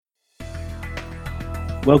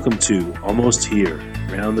Welcome to Almost Here,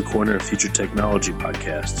 Round the Corner Future Technology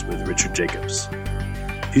Podcasts with Richard Jacobs.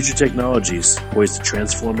 Future technologies poised to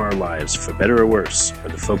transform our lives for better or worse are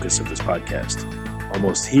the focus of this podcast.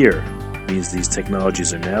 Almost here means these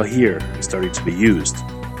technologies are now here and starting to be used,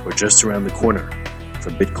 or just around the corner,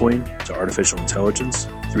 from Bitcoin to artificial intelligence,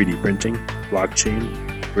 3D printing, blockchain,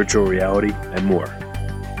 virtual reality, and more.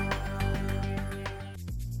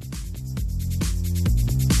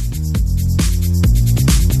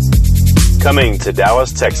 Coming to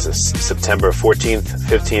Dallas, Texas, September 14th,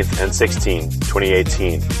 15th, and 16th,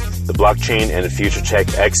 2018, the Blockchain and Future Tech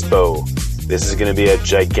Expo. This is going to be a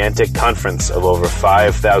gigantic conference of over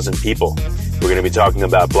 5,000 people. We're going to be talking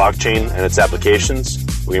about blockchain and its applications.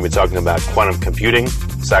 We're going to be talking about quantum computing,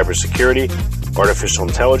 cybersecurity, artificial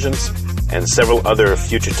intelligence, and several other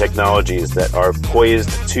future technologies that are poised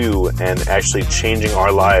to and actually changing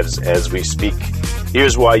our lives as we speak.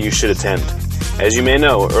 Here's why you should attend. As you may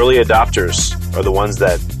know, early adopters are the ones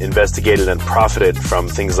that investigated and profited from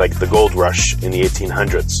things like the gold rush in the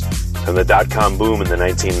 1800s, from the dot-com boom in the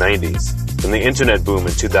 1990s, from the internet boom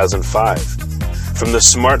in 2005, from the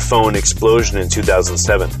smartphone explosion in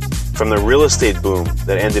 2007, from the real estate boom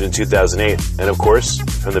that ended in 2008, and of course,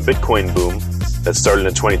 from the Bitcoin boom that started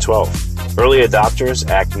in 2012. Early adopters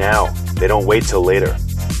act now. They don't wait till later.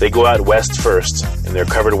 They go out west first. In their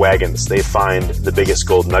covered wagons, they find the biggest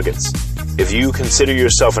gold nuggets. If you consider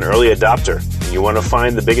yourself an early adopter and you want to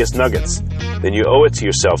find the biggest nuggets, then you owe it to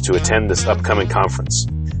yourself to attend this upcoming conference.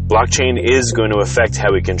 Blockchain is going to affect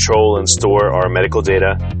how we control and store our medical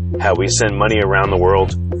data, how we send money around the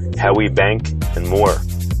world, how we bank, and more.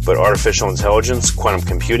 But artificial intelligence, quantum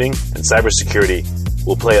computing, and cybersecurity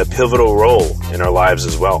will play a pivotal role in our lives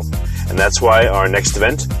as well. And that's why our next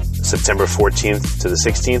event, September 14th to the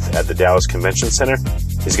 16th at the Dallas Convention Center,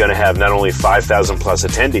 is going to have not only 5,000 plus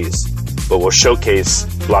attendees, but will showcase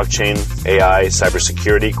blockchain, AI,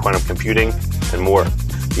 cybersecurity, quantum computing, and more.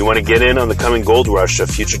 You want to get in on the coming gold rush of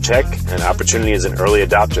future tech and opportunity as an early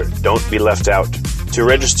adopter. Don't be left out. To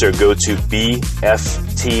register, go to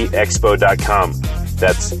bftexpo.com.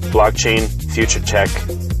 That's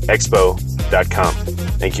blockchainfuturetechexpo.com.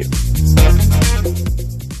 Thank you.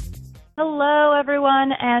 Hello,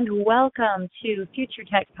 everyone, and welcome to Future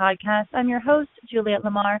Tech Podcast. I'm your host, Juliette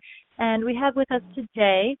Lamar, and we have with us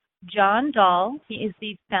today John Dahl. He is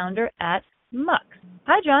the founder at Mux.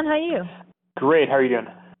 Hi, John. How are you? Great. How are you doing?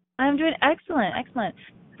 I'm doing excellent.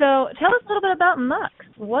 So tell us a little bit about Mux.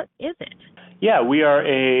 What is it? Yeah, we are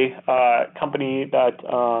a company that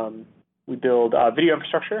we build video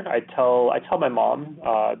infrastructure. I tell my mom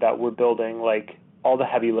that we're building like all the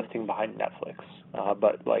heavy lifting behind Netflix,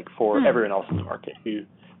 but like for everyone else in the market who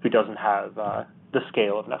doesn't have the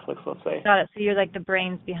scale of Netflix, let's say. Got it. So you're like the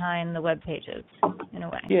brains behind the web pages, in a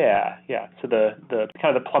way. Yeah. So the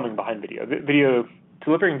kind of the plumbing behind video.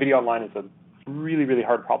 Delivering video online is a really, really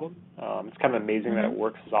hard problem. It's kind of amazing that it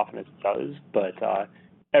works as often as it does, but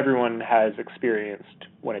everyone has experienced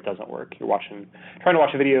when it doesn't work. You're trying to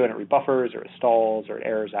watch a video and it rebuffers or it stalls or it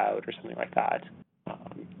errors out or something like that.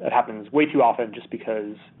 That happens way too often just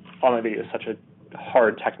because online video is such a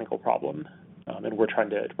hard technical problem, and we're trying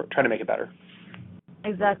to make it better.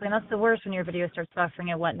 Exactly, and that's the worst when your video starts buffering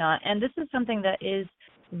and whatnot. And this is something that is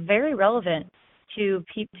very relevant to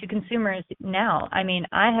consumers now. I mean,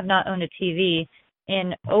 I have not owned a TV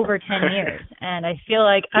in over 10 years, and I feel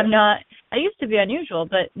like I used to be unusual,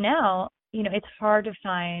 but now, it's hard to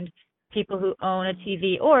find people who own a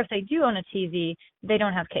TV, or if they do own a TV, they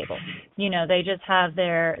don't have cable. They just have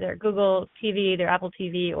their Google TV, their Apple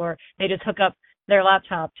TV, or they just hook up their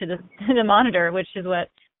laptop to the monitor, which is what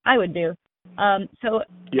I would do. And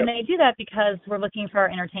they do that because we're looking for our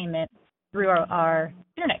entertainment through our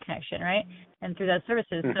internet connection, right? And through those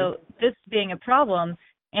services. So this being a problem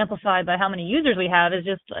amplified by how many users we have is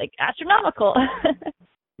just like astronomical.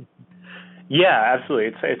 Yeah,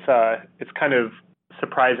 absolutely. It's kind of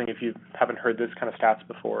surprising if you haven't heard this kind of stats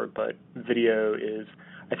before, but video is,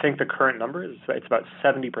 I think the current number is it's about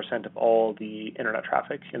 70% of all the internet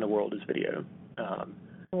traffic in the world is video.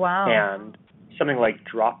 Wow. And something like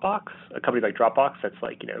Dropbox, a company like Dropbox that's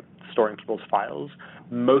like, storing people's files,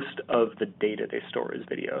 most of the data they store is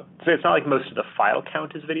video. So it's not like most of the file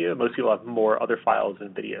count is video. Most people have more other files than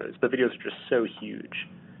videos, but videos are just so huge.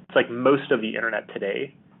 It's like most of the internet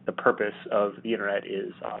today, the purpose of the internet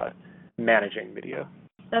is managing video.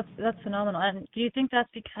 That's phenomenal. And do you think that's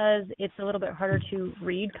because it's a little bit harder to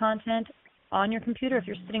read content on your computer? If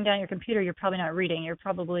you're sitting down at your computer, you're probably not reading. You're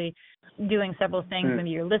probably doing several things. Maybe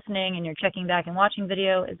you're listening and you're checking back and watching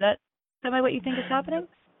video. Is that what you think is happening?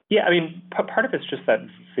 Yeah, I mean, part of it's just that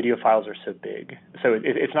video files are so big. So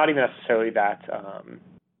it's not even necessarily that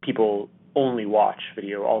people only watch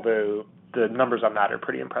video, although the numbers on that are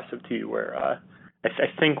pretty impressive too, where I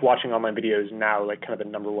think watching online video is now like kind of the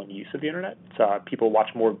number one use of the internet. So people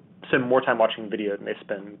spend more time watching video than they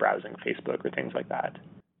spend browsing Facebook or things like that.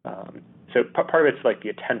 So part of it's like the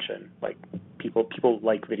attention, like people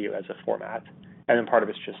like video as a format, and then part of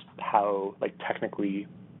it's just how like technically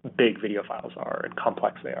big video files are and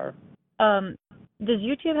complex they are. Does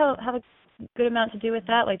YouTube have a good amount to do with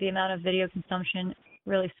that? Like the amount of video consumption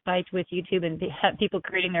really spiked with YouTube and people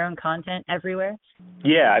creating their own content everywhere?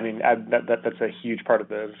 Yeah, I mean that's a huge part of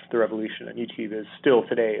the revolution, and YouTube is still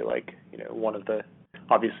today like one of the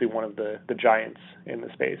giants in the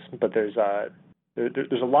space. But there's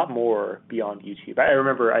a lot more beyond YouTube. I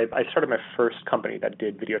remember I started my first company that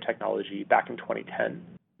did video technology back in 2010,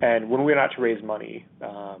 and when we went out to raise money,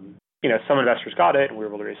 some investors got it and we were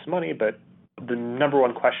able to raise some money, but the number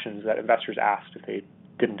one questions that investors asked if they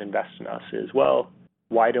didn't invest in us is, well,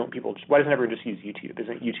 why doesn't everyone just use YouTube?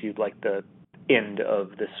 Isn't YouTube like the end of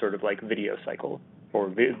this sort of like video cycle, or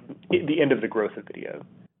the end of the growth of video?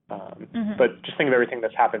 But just think of everything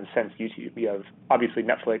that's happened since YouTube. You have obviously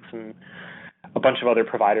Netflix and a bunch of other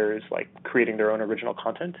providers like creating their own original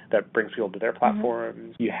content that brings people to their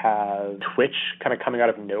platforms. You have Twitch kind of coming out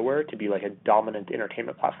of nowhere to be like a dominant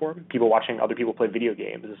entertainment platform. People watching other people play video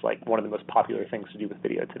games is like one of the most popular things to do with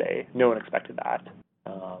video today. No one expected that.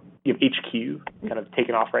 You have HQ kind of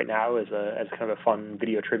taken off right now as kind of a fun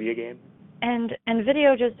video trivia game. And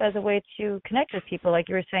video just as a way to connect with people, like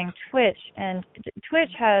you were saying, Twitch. And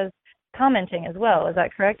Twitch has commenting as well. Is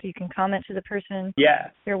that correct? You can comment to the person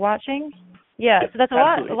you're watching? Yeah, so that's a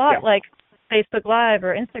lot like Facebook Live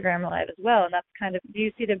or Instagram Live as well. And that's kind of, do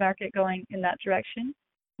you see the market going in that direction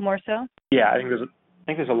more so? Yeah, I think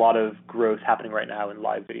there's a lot of growth happening right now in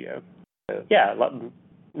live video. So, yeah,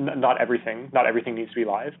 not everything needs to be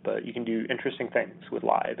live, but you can do interesting things with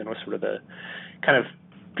live and with sort of the kind of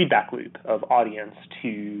feedback loop of audience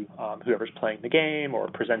to whoever's playing the game or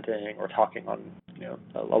presenting or talking on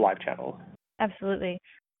a live channel. Absolutely.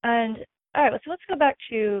 And all right, so let's go back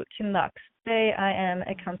to Mux. Say I am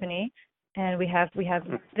a company and we have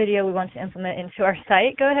video we want to implement into our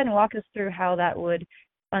site. Go ahead and walk us through how that would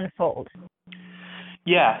unfold.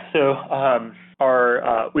 Yeah, so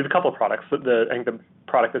we have a couple of products. I think the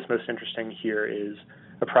product that's most interesting here is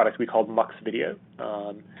a product we call Mux Video,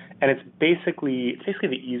 and it's basically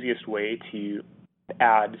the easiest way to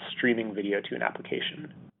add streaming video to an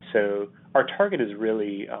application. So our target is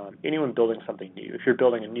really anyone building something new. If you're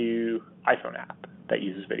building a new iPhone app that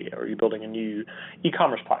uses video, or you're building a new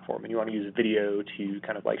e-commerce platform and you want to use video to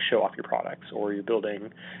kind of like show off your products, or you're building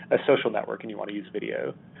a social network and you want to use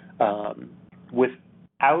video,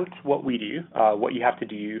 without what we do, what you have to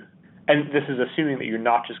do, and this is assuming that you're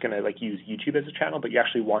not just going to like use YouTube as a channel, but you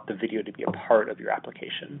actually want the video to be a part of your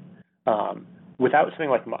application. Without something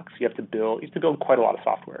like Mux, you have to build quite a lot of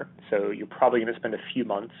software. So you're probably going to spend a few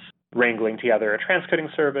months wrangling together a transcoding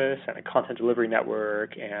service and a content delivery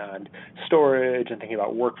network and storage and thinking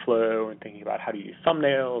about workflow and thinking about how to use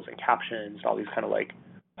thumbnails and captions and all these kind of like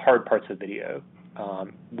hard parts of video.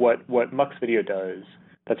 What Mux Video does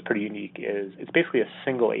that's pretty unique is it's basically a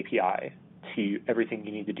single API to everything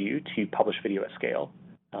you need to do to publish video at scale.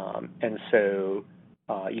 And so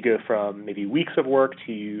you go from maybe weeks of work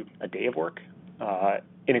to a day of work,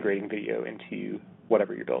 integrating video into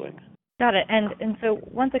whatever you're building. Got it. And so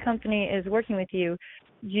once a company is working with you,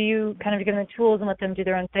 do you kind of give them the tools and let them do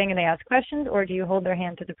their own thing and they ask questions, or do you hold their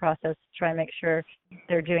hand through the process to try and make sure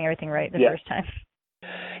they're doing everything right the first time?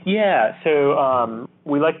 Yeah. So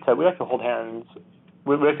we like to hold hands.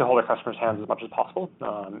 We like to hold our customers' hands as much as possible,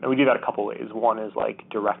 and we do that a couple ways. One is like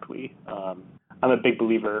directly. I'm a big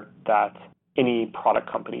believer that any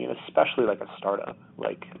product company, and especially like a startup,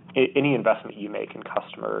 like any investment you make in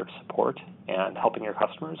customer support and helping your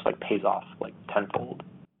customers like pays off like tenfold.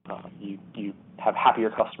 You have happier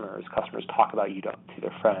customers. Customers talk about you to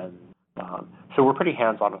their friends. So we're pretty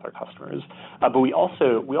hands-on with our customers. But we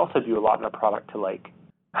also do a lot in our product to like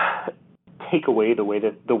take away the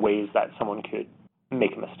ways that someone could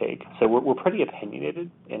make a mistake. So we're pretty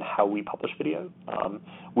opinionated in how we publish video.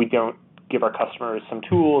 We don't give our customers some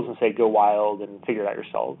tools and say go wild and figure it out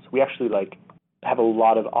yourselves. We actually like have a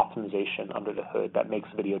lot of optimization under the hood that makes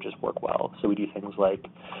video just work well. So we do things like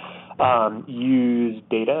use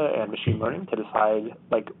data and machine learning to decide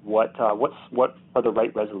like what are the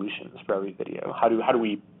right resolutions for every video. How do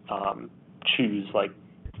we choose like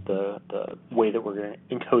the way that we're going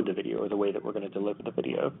to encode the video or the way that we're going to deliver the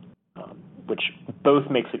video, which both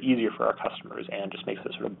makes it easier for our customers and just makes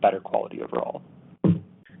it sort of better quality overall.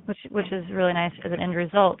 Which is really nice as an end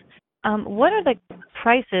result. What are the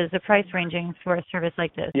the price ranging for a service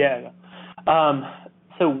like this? Yeah.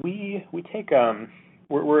 So we take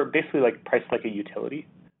we're basically like priced like a utility.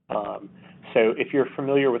 So if you're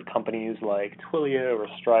familiar with companies like Twilio or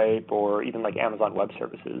Stripe or even like Amazon Web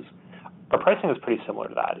Services, our pricing is pretty similar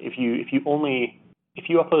to that. If you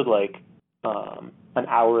upload like an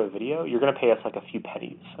hour of video, you're going to pay us like a few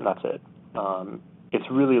pennies, and that's it. It's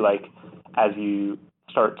really like as you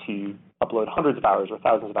start to upload hundreds of hours or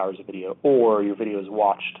thousands of hours of video, or your video is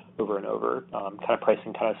watched over and over, kind of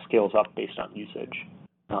pricing kind of scales up based on usage.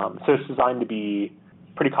 So it's designed to be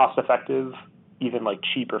pretty cost effective, even like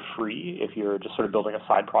cheap or free if you're just sort of building a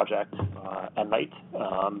side project at night.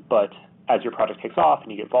 But as your project takes off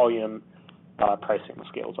and you get volume, pricing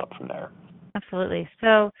scales up from there. Absolutely.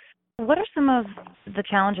 So what are some of the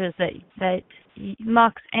challenges that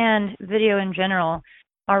Mux and video in general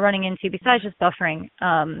are running into besides just buffering?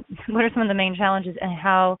 What are some of the main challenges, and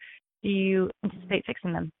how do you anticipate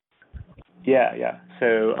fixing them? Yeah.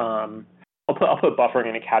 So I'll put buffering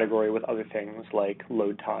in a category with other things like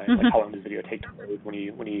load time, like how long does video take to load when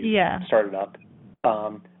you start it up,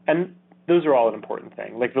 and those are all an important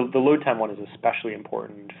thing. Like the load time one is especially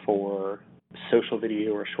important for social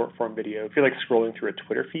video or short form video. If you're like scrolling through a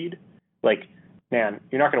Twitter feed, like man,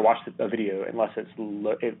 you're not going to watch a video unless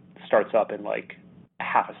it starts up in like a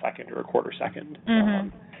half a second or a quarter second.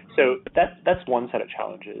 So that's one set of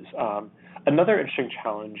challenges. Another interesting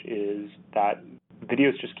challenge is that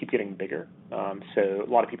videos just keep getting bigger. So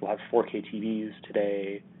a lot of people have 4K TVs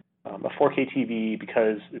today. A 4K TV,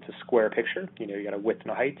 because it's a square picture, you got a width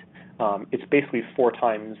and a height. It's basically 4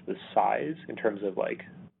 times the size in terms of like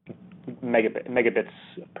megabits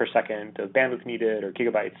per second of bandwidth needed, or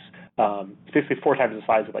gigabytes. It's basically 4 times the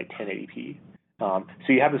size of like 1080p.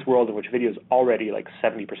 So you have this world in which video is already like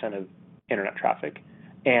 70% of internet traffic,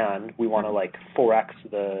 and we want to like 4x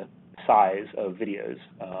the size of videos.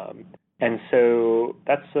 And so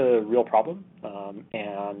that's a real problem,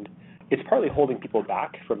 and it's partly holding people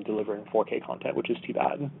back from delivering 4K content, which is too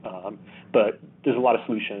bad. But there's a lot of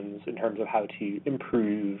solutions in terms of how to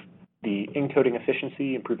improve the encoding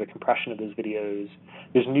efficiency, improve the compression of those videos.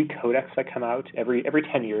 There's new codecs that come out. Every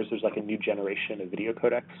 10 years, there's like a new generation of video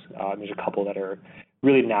codecs. There's a couple that are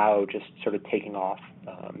really now just sort of taking off.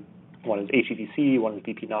 One is HEVC, one is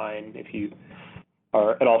BP9, if you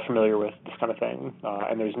are at all familiar with this kind of thing.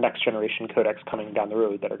 And there's next generation codecs coming down the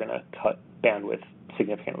road that are going to cut bandwidth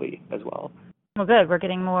significantly as well. Well, good. We're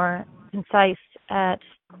getting more concise at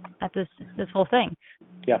this whole thing.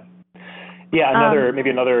 Yeah. Another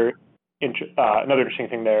interesting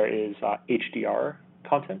thing there is HDR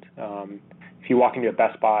content. If you walk into a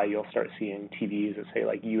Best Buy, you'll start seeing TVs that say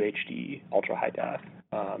like UHD, ultra high def.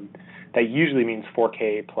 That usually means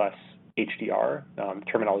 4K plus HDR.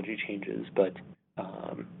 Terminology changes, but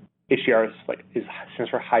HDR stands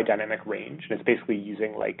for high dynamic range, and it's basically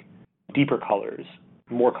using like deeper colors,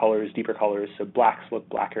 more colors, deeper colors. So blacks look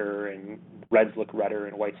blacker, and reds look redder,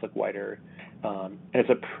 and whites look whiter. And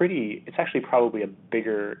it's actually probably a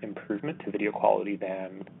bigger improvement to video quality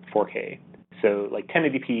than 4K. So like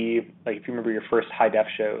 1080p, like if you remember your first high def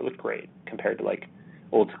show, it looked great compared to like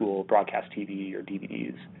old school broadcast TV or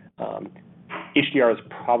DVDs. HDR is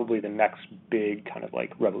probably the next big kind of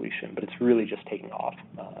like revolution, but it's really just taking off.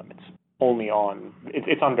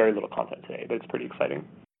 It's on very little content today, but it's pretty exciting.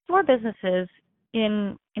 For businesses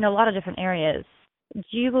in a lot of different areas,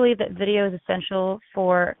 do you believe that video is essential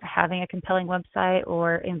for having a compelling website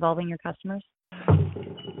or involving your customers?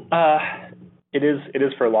 It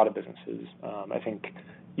is for a lot of businesses. I think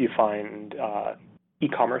you find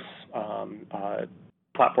e-commerce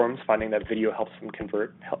platforms finding that video helps them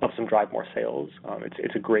convert, helps them drive more sales.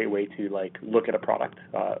 It's a great way to like look at a product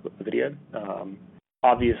with video.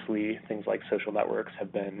 Obviously, things like social networks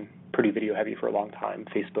have been pretty video heavy for a long time.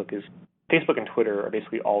 Facebook and Twitter are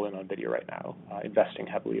basically all in on video right now, investing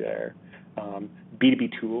heavily there.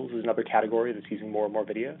 B2B tools is another category that's using more and more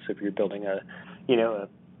video. So if you're building a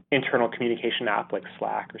internal communication app like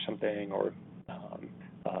Slack or something, or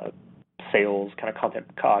sales kind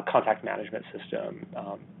of contact management system,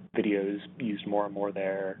 videos used more and more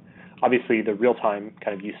there. Obviously, the real-time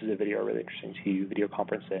kind of uses of video are really interesting too. Video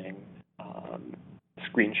conferencing,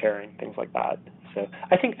 screen sharing, things like that. So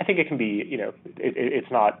I think it can be, it's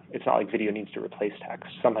not like video needs to replace text.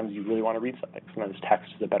 Sometimes you really want to read something. Sometimes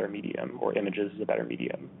text is a better medium, or images is a better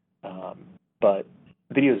medium. But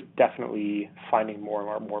video is definitely finding more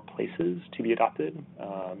and more places to be adopted.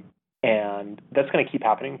 And that's going to keep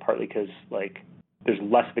happening, partly because like there's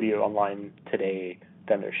less video online today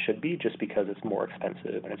than there should be, just because it's more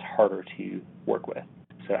expensive and it's harder to work with.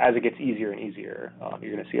 So as it gets easier and easier,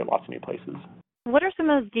 you're going to see it lots of new places. What are some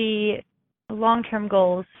of the long-term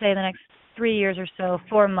goals, say the next 3 years or so,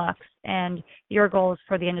 for Mux and your goals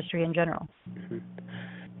for the industry in general? Mm-hmm.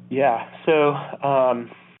 Yeah. So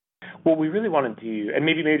what we really want to do, and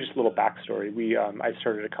maybe just a little backstory, I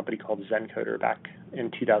started a company called Zencoder back in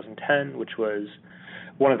 2010, which was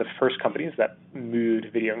one of the first companies that moved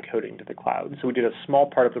video encoding to the cloud. So we did a small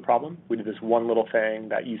part of the problem. We did this one little thing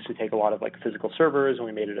that used to take a lot of like physical servers, and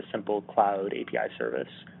we made it a simple cloud API service.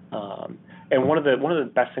 And one of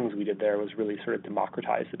the best things we did there was really sort of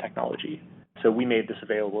democratize the technology. So we made this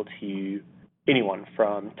available to anyone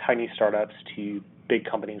from tiny startups to big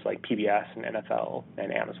companies like PBS and NFL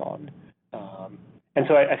and Amazon. And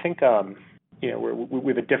so I think we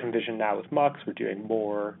have a different vision now with Mux. We're doing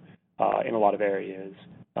more in a lot of areas.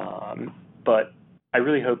 But I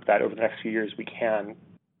really hope that over the next few years we can,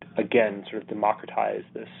 again, sort of democratize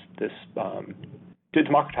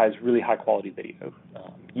democratize really high-quality video.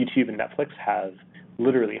 YouTube and Netflix have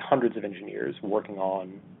literally hundreds of engineers working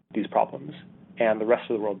on these problems, and the rest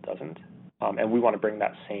of the world doesn't. And we want to bring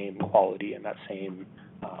that same quality and that same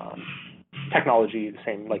technology, the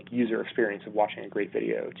same like user experience of watching a great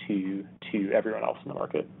video to everyone else in the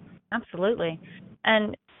market. Absolutely.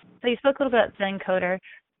 And so you spoke a little bit about Zencoder.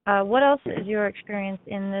 What else is your experience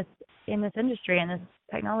in this industry and this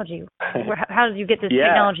technology? How did you get this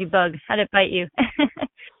technology bug? How did it bite you?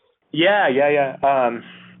 Yeah.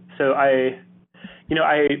 So I'm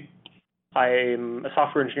a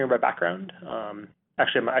software engineer by background.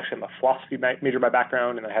 Actually, I'm a philosophy major by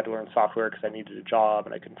background, and I had to learn software because I needed a job,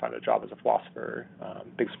 and I couldn't find a job as a philosopher.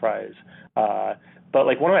 Big surprise. But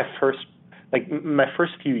like my first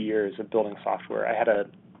few years of building software, I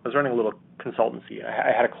was running a little consultancy.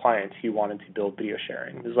 I had a client who wanted to build video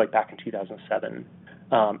sharing. This was like back in 2007,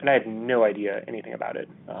 and I had no idea anything about it.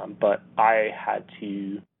 But I had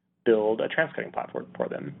to build a transcoding platform for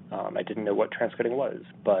them. I didn't know what transcoding was,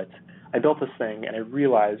 but I built this thing, and I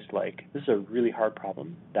realized like this is a really hard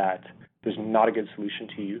problem that there's not a good solution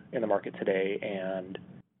to in the market today, and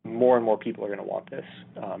more people are going to want this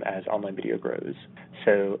as online video grows.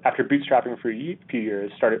 So after bootstrapping for a few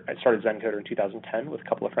years, I started Zencoder in 2010 with a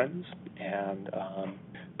couple of friends, and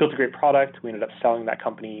built a great product. We ended up selling that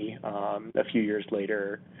company a few years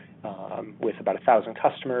later with about 1,000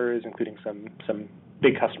 customers, including some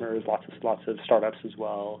big customers, lots of startups as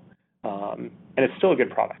well. And it's still a good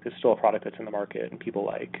product. It's still a product that's in the market and people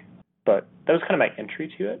like. But that was kind of my entry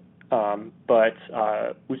to it. But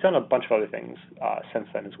we've done a bunch of other things since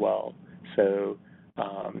then as well. So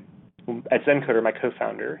at Zencoder, my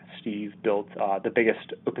co-founder, Steve, built the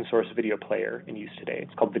biggest open source video player in use today.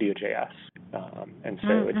 It's called Video.js. And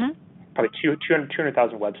so it's probably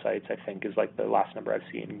 200,000 websites, I think, is like the last number I've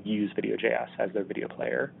seen use Video.js as their video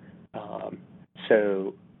player.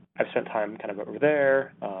 So I've spent time kind of over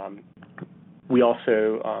there. We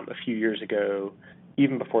also, a few years ago,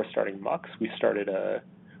 even before starting Mux, we started the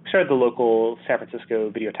local San Francisco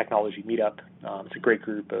video technology meetup. It's a great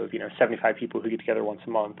group of 75 people who get together once a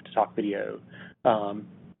month to talk video.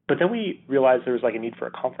 But then we realized there was like a need for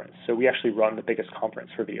a conference. So we actually run the biggest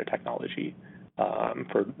conference for video technology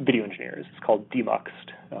for video engineers. It's called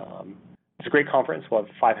Demuxed. It's a great conference. We'll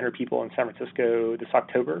have 500 people in San Francisco this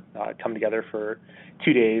October come together for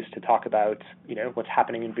 2 days to talk about what's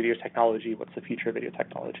happening in video technology, what's the future of video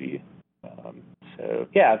technology. So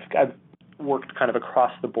yeah, I've worked kind of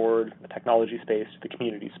across the board, the technology space, the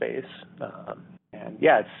community space, and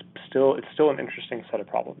yeah, it's still an interesting set of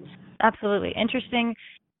problems. Absolutely interesting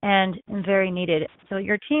and very needed. So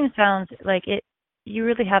your team sounds like you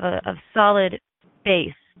really have a solid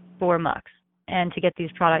base for Mux and to get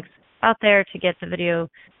these products out there, to get the video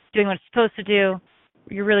doing what it's supposed to do.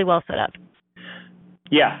 You're really well set up.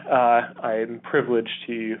 Yeah, I'm privileged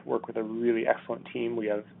to work with a really excellent team. We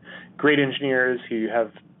have great engineers who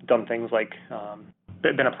have done things like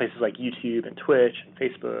been at places like YouTube and Twitch and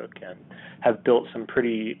Facebook and have built some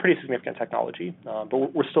pretty significant technology.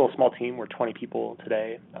 But we're still a small team. We're 20 people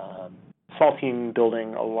today. Small team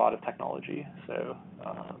building a lot of technology. So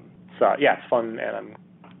yeah, it's fun, and I'm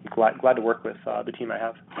glad to work with the team I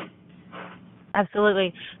have.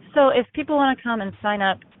 Absolutely. So if people want to come and sign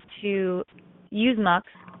up to use Mux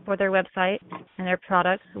for their website and their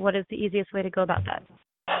products, what is the easiest way to go about that?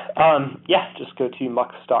 Yeah, just go to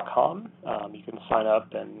mux.com. You can sign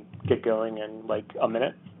up and get going in like a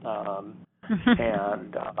minute,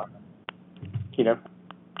 and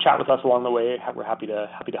chat with us along the way. We're happy to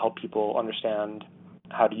help people understand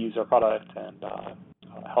how to use our product and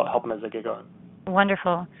help them as they get going.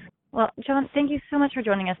 Wonderful. Well, John, thank you so much for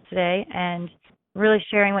joining us today and really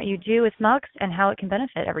sharing what you do with Mux and how it can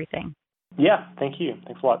benefit everything. Yeah, thank you.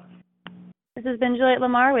 Thanks a lot. This has been Juliette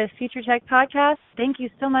Lamar with Future Tech Podcast. Thank you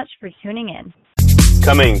so much for tuning in.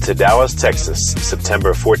 Coming to Dallas, Texas,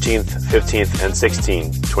 September 14th, 15th, and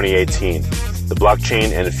 16th, 2018, the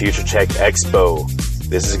Blockchain and Future Tech Expo.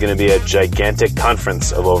 This is going to be a gigantic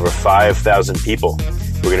conference of over 5,000 people.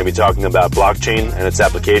 We're going to be talking about blockchain and its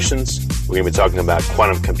applications. We're going to be talking about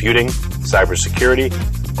quantum computing, cybersecurity,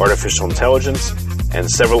 artificial intelligence, and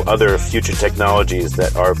several other future technologies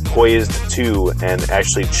that are poised to and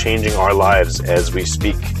actually changing our lives as we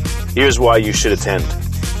speak. Here's why you should attend.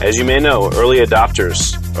 As you may know, early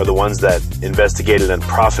adopters are the ones that investigated and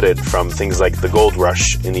profited from things like the gold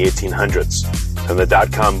rush in the 1800s, from the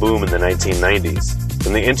dot-com boom in the 1990s,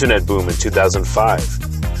 from the internet boom in 2005,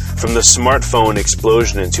 from the smartphone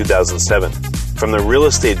explosion in 2007, from the real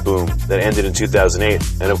estate boom that ended in 2008,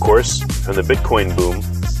 and of course, from the Bitcoin boom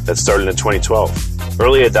that started in 2012.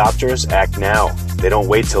 Early adopters act now. They don't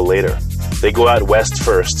wait till later. They go out west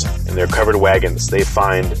first. In their covered wagons, they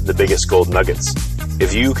find the biggest gold nuggets.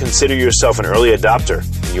 If you consider yourself an early adopter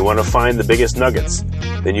and you want to find the biggest nuggets,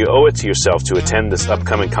 then you owe it to yourself to attend this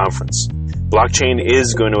upcoming conference. Blockchain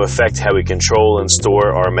is going to affect how we control and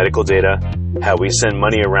store our medical data, how we send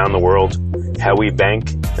money around the world, how we bank,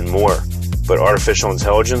 and more. But artificial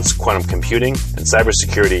intelligence, quantum computing, and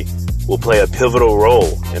cybersecurity will play a pivotal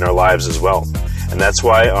role in our lives as well. And that's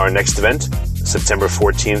why our next event, September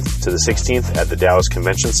 14th to the 16th at the Dallas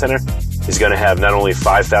Convention Center, is going to have not only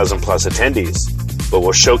 5,000 plus attendees, but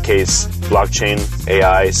will showcase blockchain,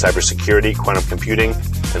 AI, cybersecurity, quantum computing,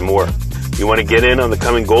 and more. You want to get in on the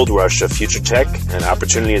coming gold rush of future tech and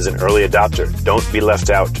opportunity as an early adopter. Don't be left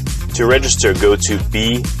out. To register, go to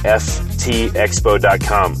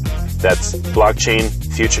bftexpo.com. That's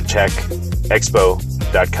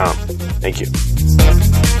blockchainfuturetechexpo.com. Thank you.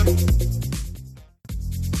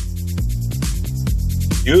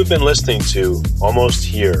 You have been listening to Almost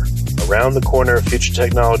Here, Around the Corner Future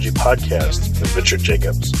Technology podcast with Richard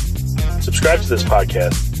Jacobs. Subscribe to this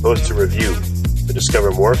podcast, post a review to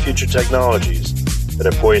discover more future technologies that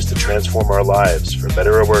are poised to transform our lives for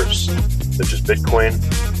better or worse, such as Bitcoin,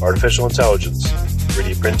 artificial intelligence,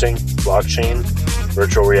 3D printing, blockchain,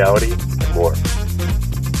 virtual reality, and more.